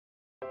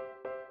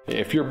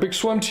If you're a big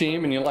swim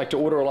team and you like to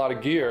order a lot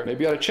of gear,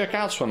 maybe you ought to check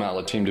out Swim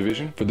Outlet Team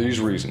Division for these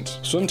reasons.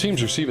 Swim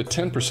teams receive a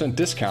 10%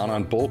 discount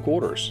on bulk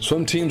orders.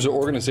 Swim teams or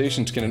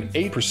organizations get an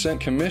 8%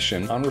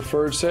 commission on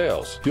referred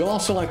sales. You'll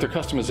also like their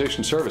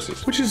customization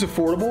services, which is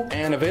affordable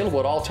and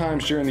available at all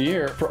times during the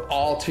year for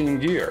all team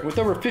gear. With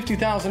over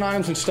 50,000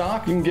 items in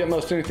stock, you can get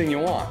most anything you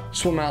want.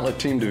 Swim Outlet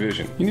Team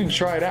Division. You need to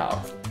try it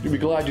out. You'll be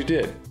glad you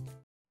did.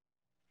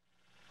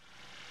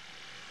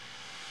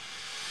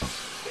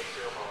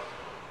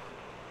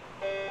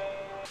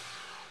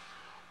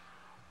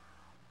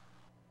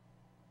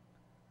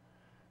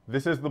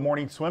 This is the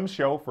Morning Swim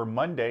Show for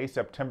Monday,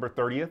 September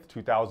 30th,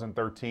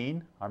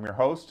 2013. I'm your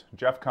host,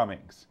 Jeff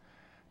Cummings.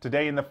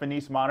 Today in the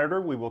Finis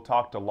Monitor, we will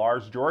talk to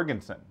Lars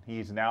Jorgensen.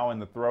 He's now in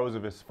the throes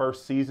of his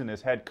first season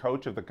as head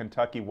coach of the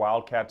Kentucky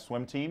Wildcat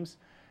swim teams,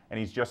 and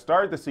he's just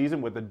started the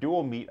season with a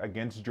dual meet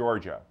against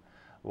Georgia.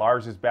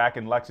 Lars is back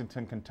in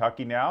Lexington,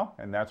 Kentucky now,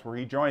 and that's where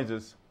he joins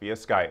us via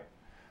Skype.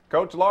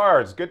 Coach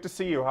Lars, good to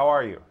see you. How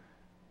are you?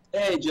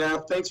 Hey,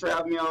 Jeff. Thanks for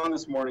having me on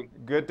this morning.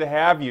 Good to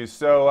have you.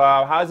 So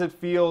how does it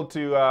feel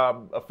to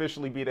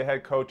officially be the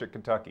head coach at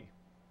Kentucky?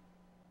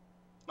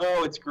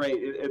 Oh, it's great.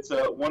 It's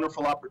a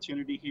wonderful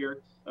opportunity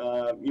here.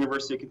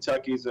 University of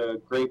Kentucky is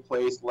a great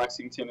place.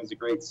 Lexington is a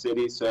great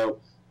city. So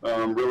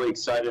I'm really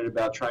excited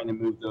about trying to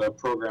move the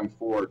program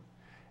forward.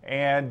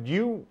 And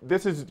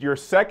this is your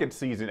second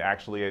season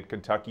actually at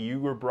Kentucky.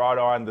 You were brought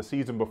on the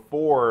season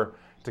before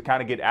to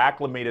kind of get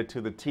acclimated to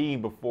the team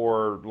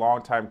before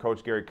longtime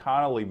coach Gary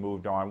Connolly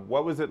moved on.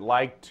 What was it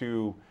like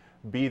to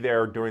be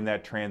there during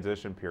that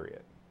transition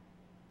period?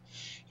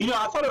 You know,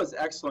 I thought it was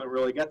excellent,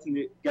 really. Got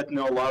to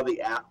know a lot of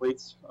the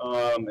athletes,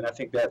 and I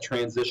think that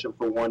transition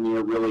for 1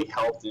 year really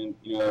helped and,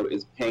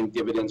 is paying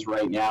dividends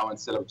right now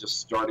instead of just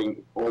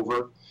starting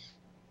over.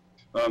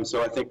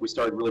 So I think we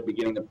started really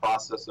beginning the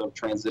process of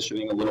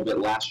transitioning a little bit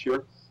last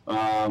year.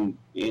 And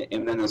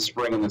then the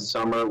spring and the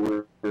summer,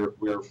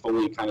 we're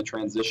fully kind of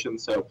transitioned.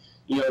 So,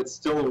 it's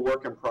still a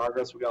work in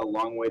progress. We got a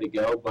long way to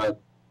go, but,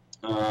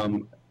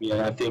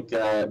 I think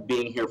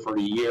being here for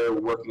a year,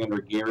 working under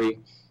Gary,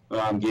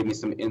 gave me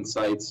some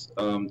insights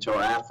to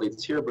our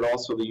athletes here, but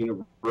also the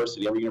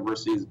university. Every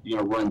university is,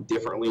 run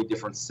differently,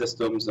 different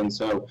systems, and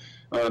so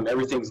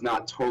everything's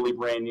not totally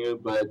brand new,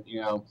 but,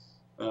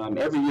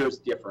 every year is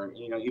different.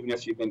 Even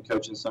if you've been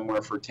coaching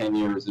somewhere for 10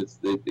 years, it's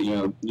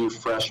the new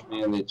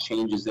freshman. It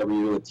changes every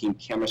year. The team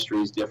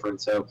chemistry is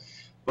different. So,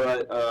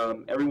 but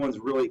everyone's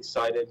really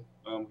excited.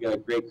 We got a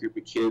great group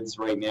of kids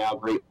right now,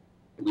 great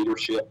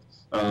leadership.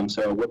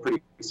 So we're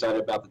pretty excited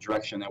about the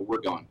direction that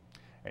we're going.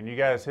 And you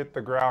guys hit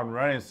the ground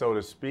running, so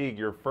to speak.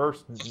 Your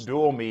first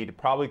dual meet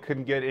probably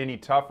couldn't get any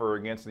tougher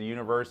against the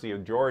University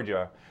of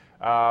Georgia.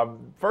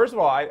 First of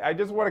all, I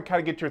just want to kind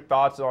of get your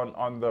thoughts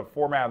on the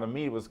format of the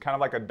meet. It was kind of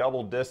like a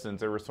double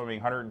distance. They were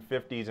swimming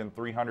 150s and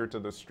 300s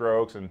of the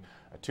strokes, and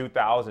a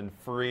 2,000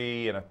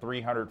 free and a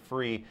 300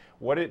 free.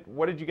 What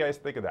did you guys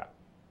think of that?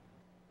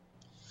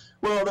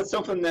 Well, that's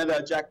something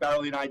that Jack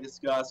Batterley and I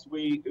discussed.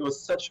 It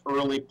was such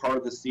early part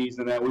of the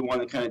season that we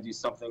wanted to kind of do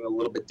something a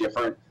little bit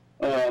different.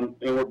 And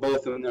we're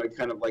both in a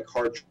kind of like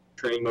hard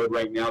training mode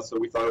right now, so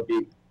we thought it would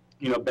be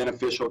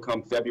beneficial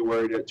come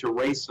February to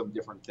race some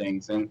different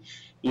things. And,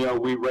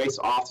 we race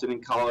often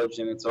in college,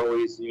 and it's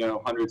always,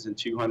 hundreds and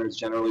 200s,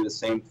 generally the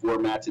same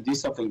format. To do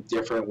something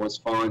different was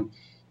fun.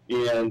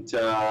 And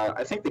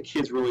I think the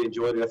kids really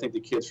enjoyed it. I think the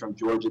kids from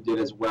Georgia did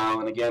as well.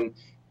 And again,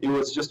 it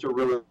was just a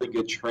really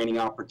good training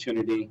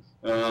opportunity.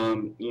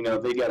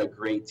 They got a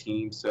great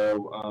team.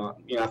 So,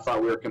 I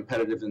thought we were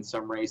competitive in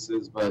some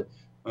races, but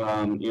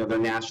they're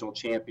national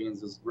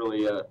champions is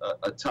really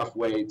a tough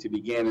way to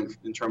begin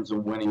in terms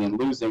of winning and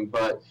losing.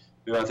 But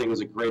I think it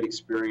was a great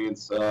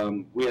experience.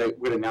 We had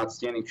an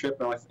outstanding trip,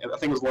 and I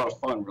think it was a lot of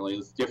fun. Really, it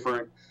was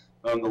different.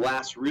 The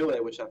last relay,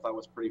 which I thought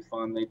was pretty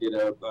fun, they did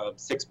a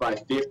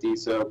 6x50,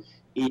 so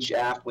each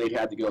athlete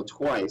had to go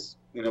twice.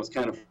 It was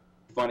kind of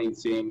funny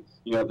seeing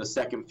the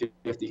second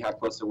 50 how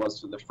close it was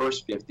to the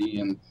first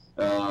 50,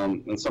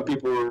 and some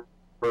people were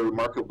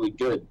remarkably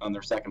good on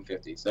their second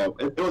 50. So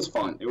it was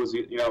fun. It was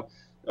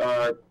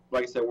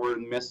like I said, we're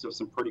in the midst of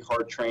some pretty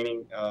hard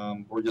training.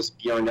 We're just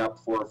gearing up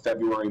for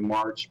February,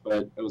 March,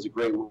 but it was a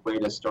great way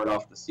to start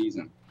off the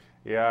season.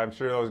 Yeah, I'm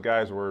sure those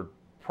guys were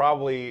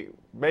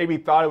maybe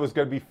thought it was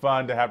going to be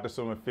fun to have to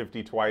swim a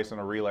 50 twice in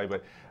a relay,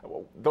 but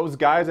those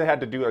guys that had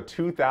to do a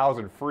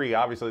 2,000 free,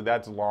 obviously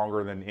that's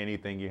longer than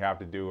anything you have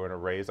to do in a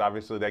race.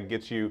 Obviously that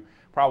gets you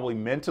probably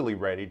mentally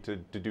ready to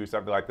do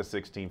something like the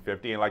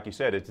 1650, and like you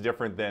said, it's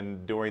different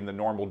than doing the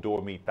normal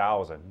dual meet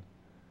 1,000.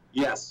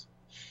 Yes.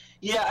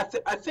 Yeah,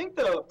 I think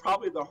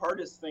probably the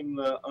hardest thing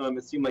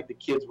it seemed like the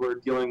kids were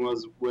dealing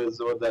was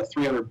the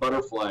 300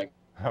 butterfly.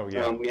 Oh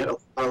yeah. We had a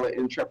lot of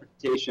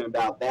interpretation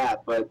about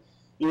that, but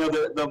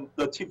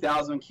the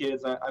 2,000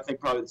 kids, I think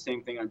probably the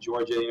same thing on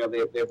Georgia.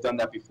 They've done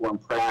that before in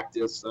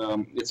practice.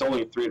 It's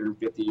only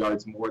 350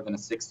 yards more than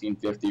a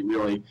 1650,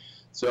 really,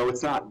 so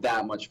it's not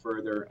that much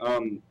further.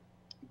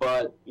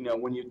 But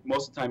when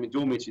most of the time in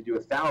dual meets you do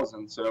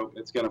 1,000, so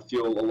it's going to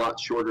feel a lot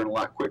shorter and a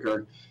lot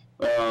quicker.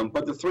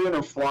 But the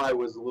 300 fly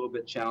was a little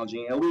bit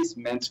challenging, at least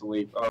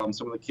mentally.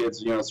 Some of the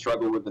kids,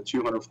 struggle with the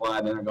 200 fly,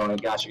 and then they're going,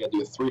 gosh, I got to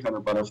do a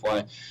 300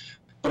 butterfly.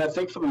 But I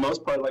think for the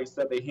most part, like I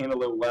said, they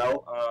handled it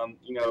well.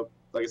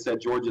 Like I said,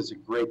 Georgia's a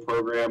great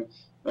program,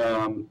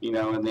 and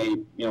they,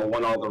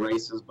 won all the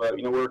races. But,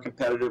 we were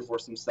competitive for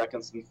some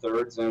seconds and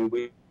thirds, and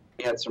we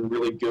had some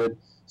really good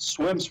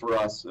swims for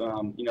us,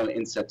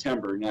 in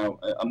September. Now,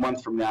 a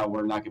month from now,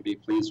 we're not going to be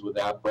pleased with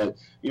that. But,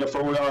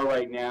 for where we are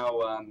right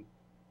now,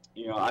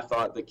 I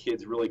thought the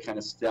kids really kind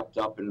of stepped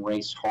up and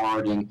raced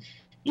hard. And,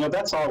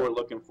 that's all we're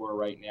looking for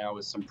right now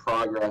is some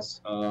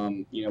progress,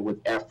 with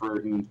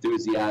effort and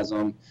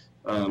enthusiasm.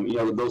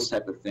 Those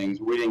type of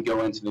things. We didn't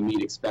go into the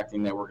meet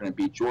expecting that we're going to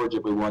beat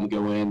Georgia, but we wanted to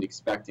go in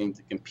expecting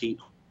to compete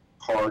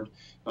hard,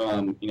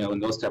 and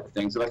those type of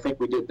things. And I think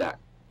we did that.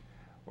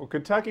 Well,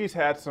 Kentucky's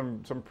had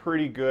some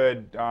pretty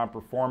good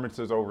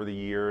performances over the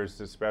years,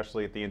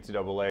 especially at the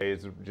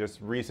NCAAs. Just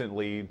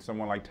recently,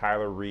 someone like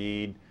Tyler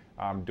Reed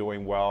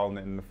doing well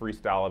in the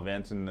freestyle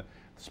events, and the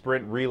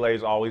sprint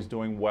relays always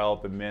doing well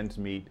at the men's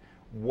meet.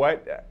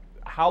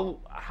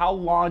 How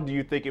long do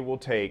you think it will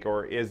take,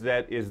 or is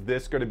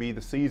this going to be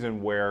the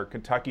season where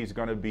Kentucky's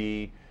going to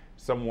be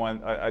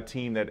a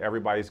team that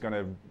everybody's going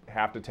to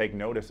have to take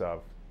notice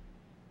of?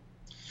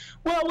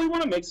 Well, we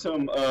want to make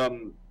some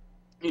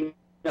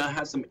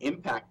have some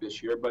impact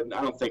this year, but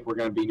I don't think we're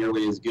going to be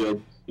nearly as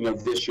good,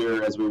 this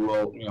year as we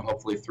will,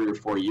 hopefully 3 or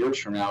 4 years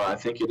from now. I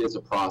think it is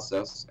a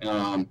process,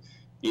 and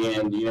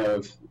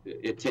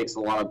it takes a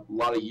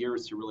lot of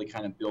years to really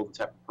kind of build the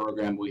type of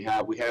program we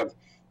have.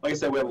 Like I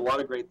said, we have a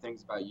lot of great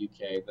things about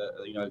UK,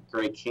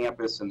 great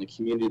campus and the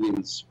community and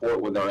the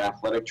sport with our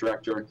athletic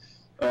director.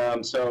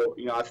 So,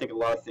 I think a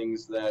lot of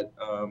things that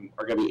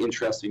are going to be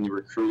interesting to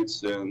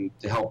recruits and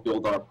to help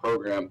build our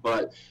program.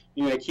 But,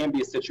 it can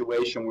be a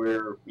situation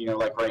where,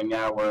 like right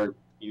now, we're,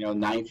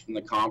 9th in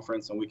the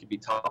conference and we could be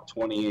top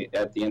 20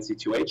 at the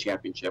NC2A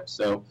championship.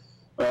 So,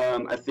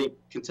 I think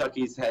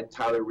Kentucky's had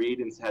Tyler Reed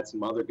and had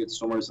some other good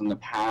swimmers in the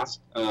past.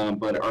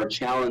 But our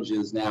challenge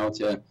is now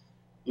to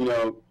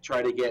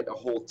try to get a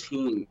whole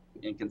team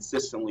and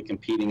consistently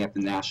competing at the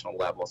national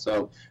level.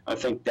 So I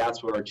think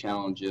that's what our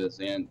challenge is,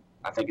 and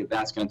I think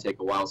that's going to take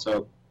a while.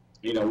 So,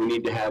 we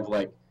need to have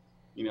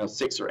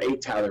 6 or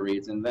 8 Tyler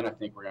Reeds, and then I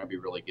think we're going to be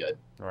really good.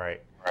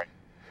 Right.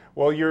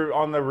 Well, you're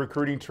on the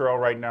recruiting trail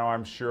right now,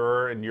 I'm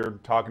sure, and you're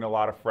talking to a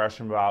lot of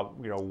freshmen about,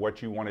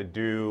 what you want to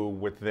do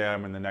with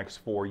them in the next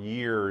 4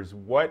 years.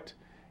 What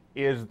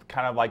is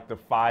kind of like the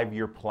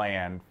 5-year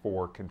plan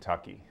for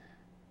Kentucky?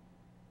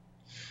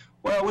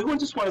 Well, we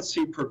just want to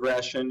see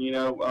progression.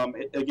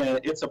 Again,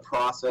 it's a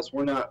process.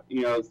 We're not,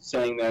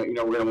 saying that, we're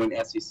going to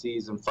win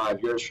SECs in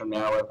 5 years from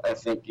now. I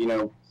think,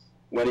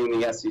 winning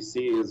the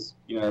SEC is,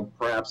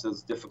 perhaps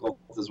as difficult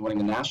as winning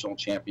the national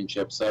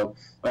championship. So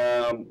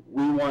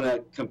we want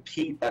to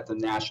compete at the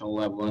national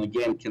level. And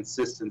again,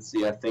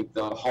 consistency. I think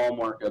the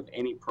hallmark of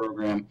any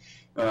program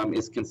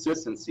is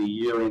consistency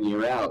year in,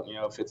 year out.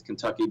 If it's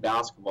Kentucky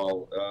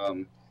basketball,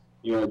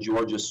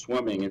 Georgia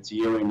swimming, it's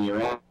year in,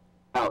 year out.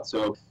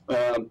 So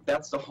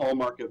that's the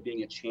hallmark of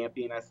being a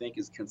champion, I think,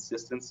 is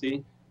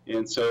consistency.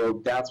 And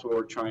so that's what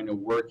we're trying to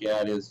work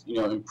at is,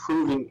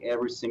 improving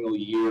every single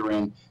year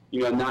and,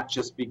 not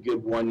just be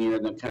good one year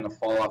and then kind of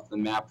fall off the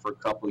map for a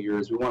couple of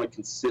years. We want to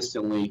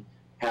consistently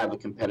have a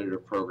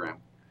competitive program.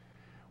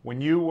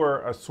 When you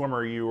were a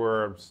swimmer, you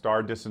were a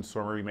star distance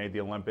swimmer. You made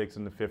the Olympics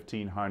in the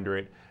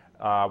 1500.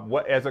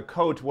 As a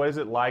coach, what is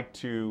it like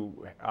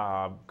to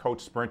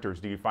coach sprinters?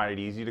 Do you find it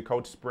easy to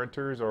coach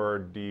sprinters, or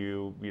do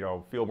you,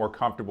 feel more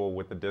comfortable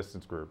with the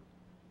distance group?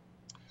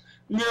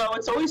 No,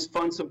 it's always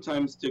fun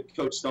sometimes to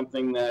coach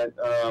something that,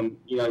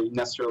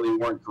 necessarily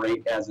weren't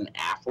great as an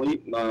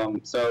athlete.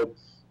 So,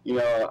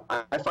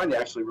 I find it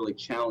actually really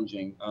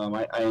challenging.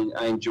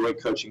 I enjoy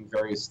coaching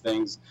various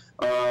things.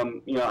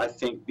 I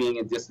think being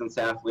a distance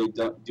athlete,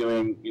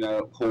 doing,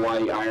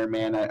 Hawaii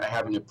Ironman, I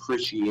have an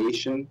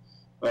appreciation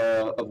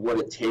of what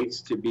it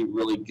takes to be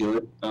really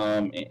good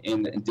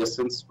in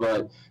distance.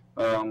 But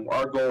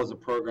our goal as a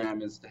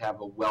program is to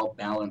have a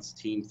well-balanced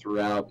team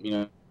throughout,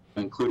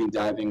 including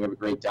diving. We have a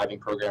great diving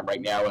program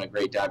right now and a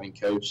great diving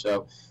coach.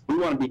 So we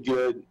want to be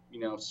good,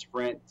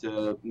 sprint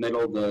to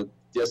middle the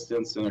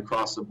distance and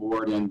across the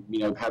board and,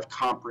 have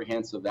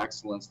comprehensive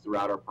excellence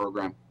throughout our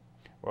program.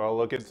 Well,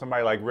 look at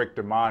somebody like Rick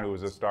DeMond, who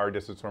was a star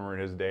distance swimmer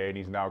in his day, and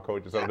he's now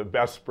coaching some of the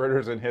best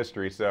sprinters in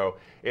history. So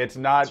it's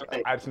not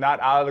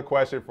out of the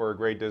question for a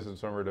great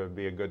distance swimmer to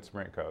be a good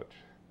sprint coach.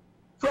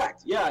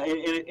 Correct. Yeah,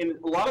 and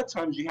a lot of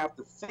times you have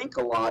to think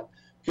a lot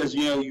because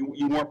you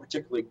weren't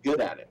particularly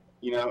good at it.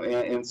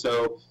 And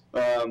so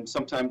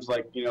sometimes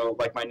like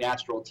my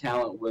natural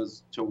talent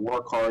was to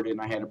work hard, and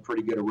I had a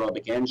pretty good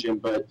aerobic engine,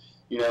 but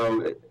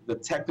the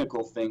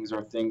technical things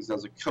are things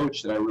as a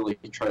coach that I really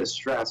try to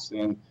stress,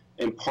 and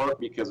in part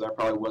because I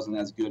probably wasn't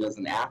as good as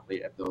an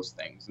athlete at those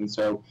things. And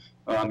so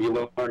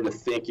you learn to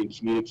think and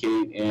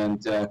communicate.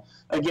 And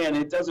again,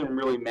 it doesn't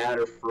really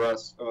matter for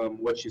us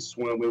what you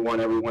swim. We want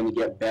everyone to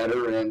get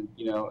better. And,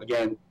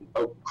 again,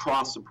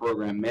 across the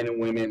program, men and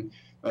women,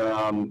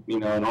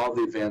 in all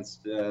the events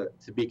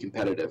to be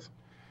competitive.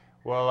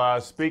 Well,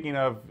 speaking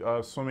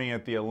of swimming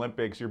at the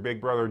Olympics, your big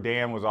brother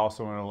Dan was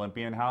also an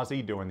Olympian. How's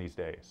he doing these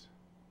days?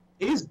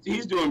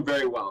 He's doing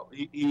very well.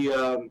 He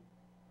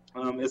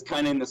is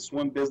kind of in the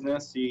swim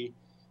business. He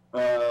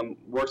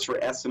works for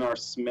S&R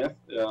Smith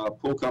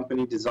pool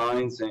company,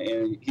 designs,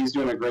 and he's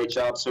doing a great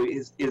job. So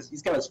he's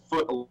got his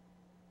foot a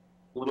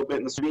little bit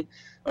in the city,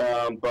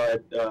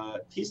 but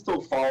he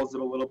still follows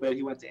it a little bit.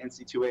 He went to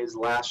NC2As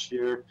last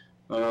year,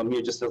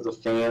 just as a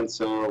fan.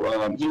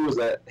 So he was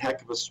a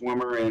heck of a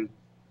swimmer, and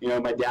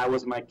my dad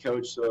was my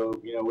coach. So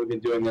we've been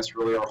doing this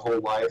really our whole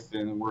life,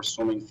 and we're a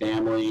swimming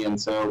family. And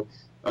so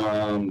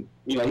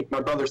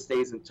my brother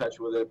stays in touch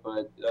with it,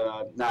 but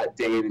not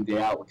day in and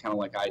day out, kind of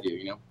like I do.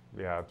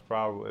 Yeah,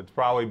 it's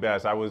probably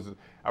best. I was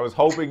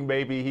hoping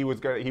maybe he was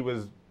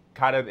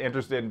kind of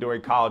interested in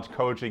doing college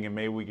coaching, and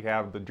maybe we could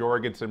have the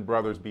Jorgensen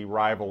brothers be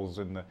rivals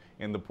in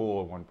the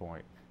pool at one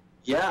point.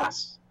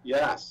 Yes.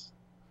 Well,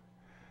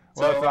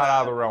 so, it's not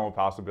out of the realm of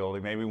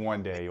possibility. Maybe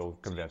one day you'll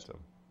convince him.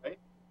 Right.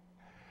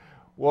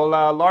 Well,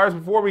 Lars,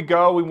 before we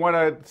go, we want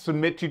to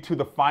submit you to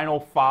the final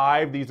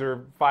 5. These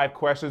are 5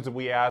 questions that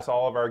we ask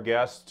all of our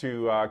guests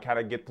to kind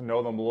of get to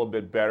know them a little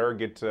bit better,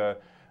 get to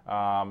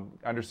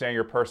understand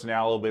your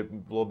personality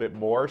a little bit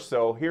more.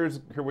 So here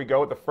we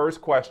go with the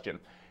first question.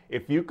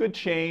 If you could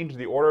change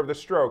the order of the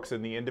strokes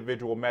in the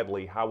individual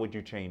medley, how would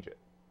you change it?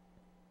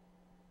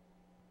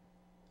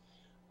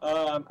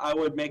 I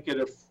would make it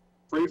a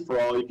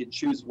free-for-all. You could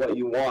choose what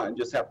you want and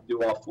just have to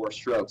do all 4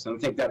 strokes. And I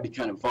think that'd be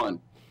kind of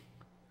fun.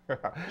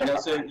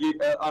 So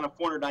on a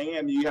 400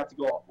 IM, you have to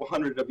go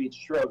 100 of each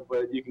stroke,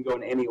 but you can go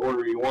in any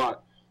order you want.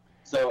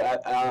 So,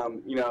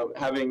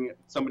 having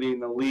somebody in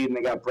the lead and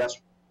they got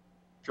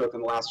breaststroke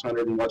in the last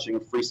 100 and watching a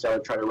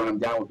freestyler try to run them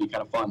down would be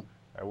kind of fun.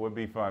 That would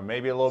be fun.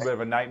 Maybe a little bit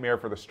of a nightmare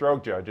for the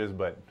stroke judges,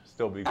 but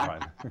still be fun.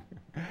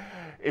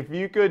 If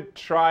you could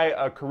try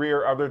a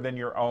career other than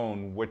your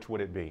own, which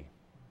would it be?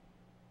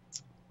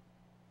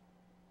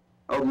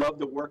 I would love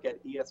to work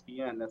at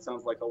ESPN. That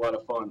sounds like a lot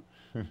of fun.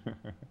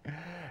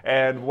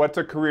 And what's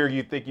a career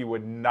you think you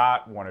would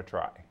not want to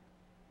try?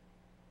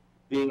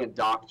 Being a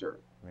doctor.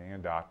 Being a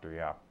doctor,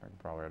 yeah. I can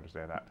probably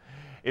understand that.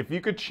 If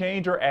you could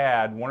change or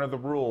add one of the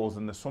rules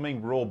in the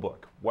swimming rule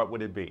book, what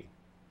would it be?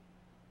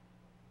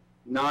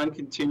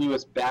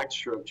 Non-continuous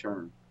backstroke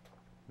turn.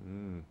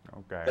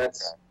 Okay.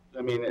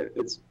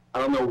 I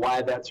don't know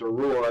why that's a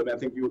rule. I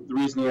think the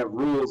reason you have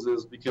rules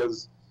is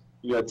because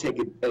take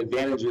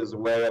advantages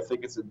away. I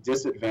think it's a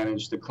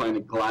disadvantage to kind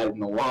of glide in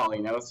the wall,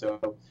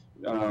 So,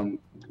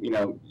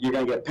 you're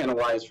going to get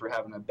penalized for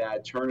having a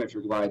bad turn if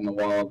you're gliding the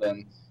wall.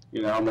 Then, I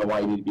don't know why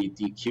you need to be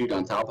DQ'd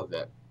on top of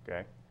it.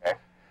 Okay.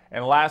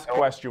 And last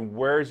question: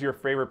 where's your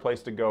favorite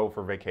place to go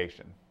for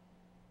vacation?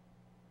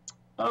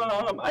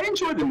 I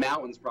enjoy the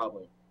mountains,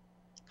 probably.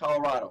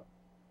 Colorado.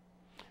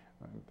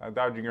 I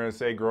thought you were going to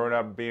say, growing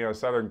up being a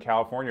Southern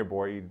California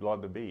boy, you'd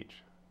love the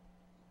beach.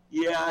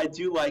 Yeah, I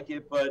do like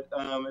it, but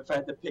if I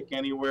had to pick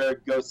anywhere,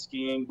 go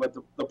skiing. But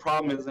the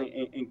problem is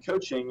in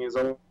coaching is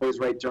always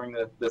right during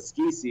the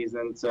ski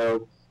season,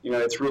 so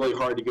it's really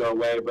hard to go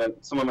away.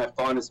 But some of my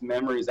fondest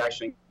memories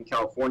actually in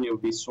California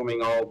would be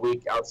swimming all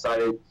week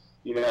outside,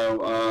 and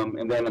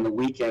then on the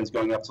weekends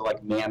going up to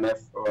like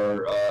Mammoth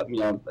or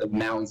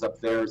mountains up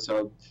there.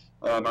 So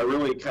I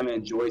really kind of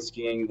enjoy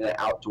skiing, the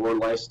outdoor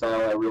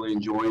lifestyle. I really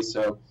enjoy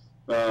so.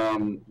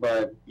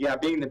 But yeah,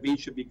 being the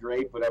beach would be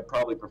great, but I'd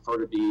probably prefer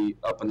to be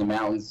up in the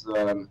mountains,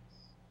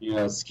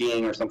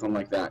 skiing or something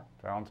like that.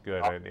 Sounds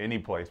good. At any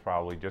place,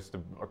 probably. Just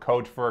a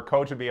coach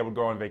to be able to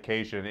go on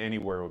vacation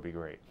anywhere would be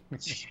great.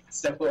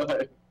 So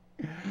would.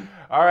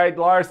 All right,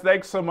 Lars,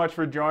 thanks so much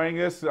for joining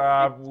us.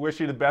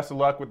 Wish you the best of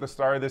luck with the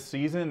start of this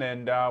season,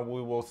 and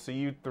we will see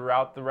you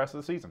throughout the rest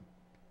of the season.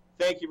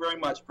 Thank you very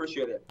much.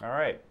 Appreciate it. All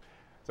right.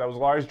 So that was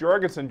Lars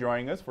Jorgensen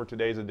joining us for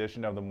today's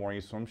edition of the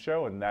Morning Swim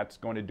Show, and that's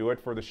going to do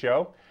it for the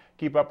show.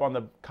 Keep up on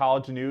the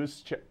college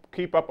news.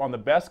 Keep up on the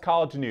best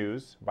college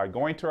news by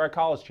going to our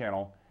college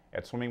channel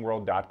at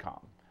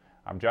swimmingworld.com.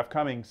 I'm Jeff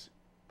Cummings.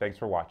 Thanks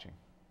for watching.